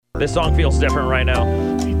This song feels different right now.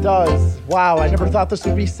 It does. Wow, I never thought this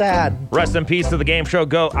would be sad. Rest in peace to the game show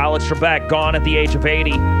GOAT, Alex Trebek, gone at the age of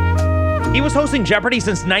 80. He was hosting Jeopardy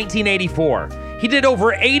since 1984. He did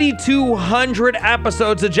over 8,200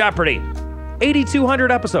 episodes of Jeopardy.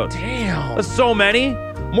 8,200 episodes. Damn. That's so many.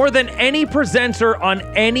 More than any presenter on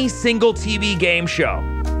any single TV game show.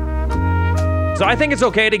 So I think it's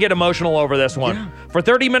okay to get emotional over this one. Yeah. For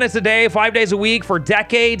 30 minutes a day, 5 days a week, for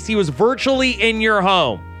decades, he was virtually in your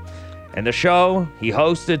home. And the show he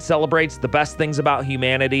hosted celebrates the best things about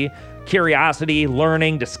humanity: curiosity,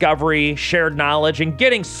 learning, discovery, shared knowledge, and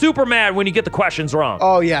getting super mad when you get the questions wrong.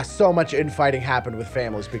 Oh, yeah, so much infighting happened with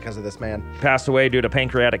families because of this man. Passed away due to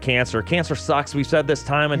pancreatic cancer. Cancer sucks. We've said this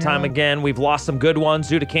time and time again. We've lost some good ones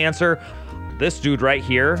due to cancer. This dude right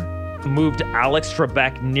here moved Alex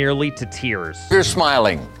Trebek nearly to tears. You're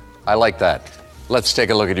smiling. I like that. Let's take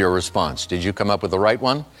a look at your response. Did you come up with the right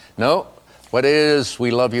one? No? What is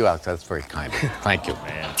 "we love you"? Alex? That's very kind of you. Thank you.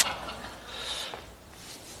 Man.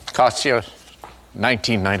 Costs you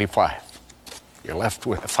 $19.95. You're left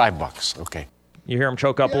with $5. Okay. You hear him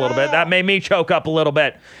choke up a little bit. That made me choke up a little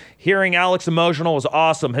bit. Hearing Alex emotional was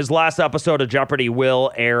awesome. His last episode of Jeopardy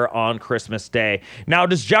will air on Christmas Day. Now,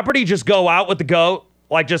 does Jeopardy just go out with the GOAT?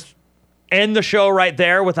 Like, just end the show right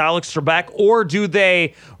there with Alex Trebek? Or do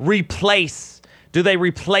they replace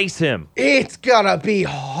him? It's gonna be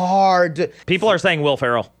hard. People are saying Will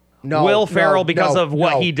Ferrell. No, Will Ferrell because no, of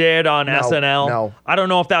what no, he did on SNL. No. I don't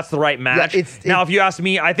know if that's the right match. Yeah, now, if you ask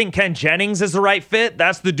me, I think Ken Jennings is the right fit.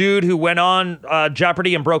 That's the dude who went on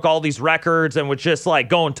Jeopardy and broke all these records and was just like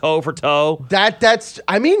going toe for toe. Ken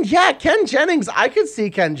Jennings. I could see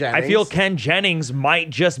Ken Jennings. I feel Ken Jennings might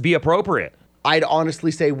just be appropriate. I'd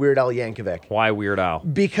honestly say Weird Al Yankovic. Why Weird Al?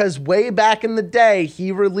 Because way back in the day,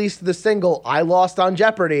 he released the single "I Lost on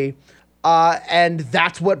Jeopardy!" And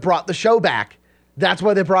that's what brought the show back. That's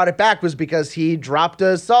why they brought it back, was because he dropped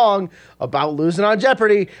a song about losing on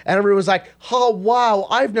Jeopardy! And everyone was like, oh, wow,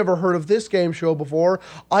 I've never heard of this game show before.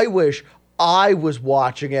 I wish I was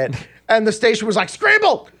watching it. And the station was like,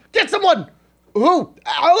 Scramble, get someone. Who?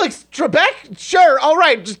 Alex Trebek? Sure, all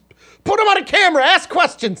right, just put him on a camera, ask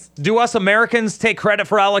questions. Do us Americans take credit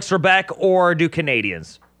for Alex Trebek, or do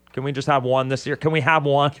Canadians? Can we just have one this year? Can we have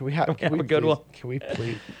one? Can we have a good one? Can we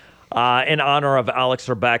please? In honor of Alex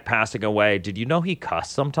Trebek passing away, did you know he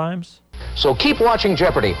cussed sometimes? So keep watching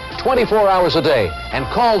Jeopardy 24 hours a day and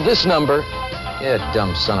call this number. You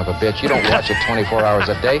dumb son of a bitch. You don't watch it 24 hours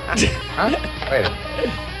a day. Huh? Wait a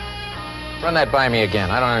minute. Run that by me again.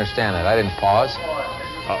 I don't understand that. I didn't pause.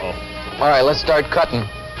 Uh-oh. All right, let's start cutting.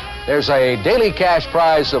 There's a daily cash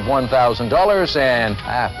prize of $1,000 and...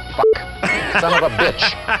 fuck. Son of a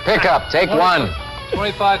bitch. Pick up. Take one.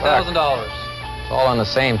 $25,000. It's all on the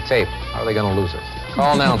same tape. How are they going to lose it?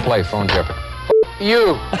 Call now and play Phone Jeopardy.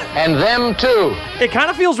 You and them too. It kind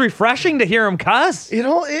of feels refreshing to hear him cuss. You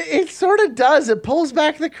know, it sort of does. It pulls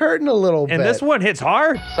back the curtain a little bit. And this one hits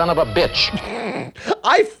hard. Son of a bitch.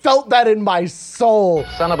 I felt that in my soul.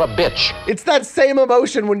 Son of a bitch. It's that same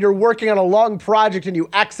emotion when you're working on a long project and you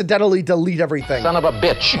accidentally delete everything. Son of a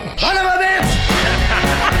bitch. Son of a bitch!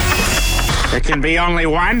 There can be only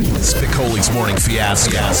one. Spicoli's Morning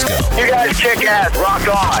Fiasco. You guys kick ass. Rock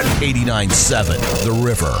on. 89.7 The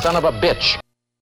River. Son of a bitch.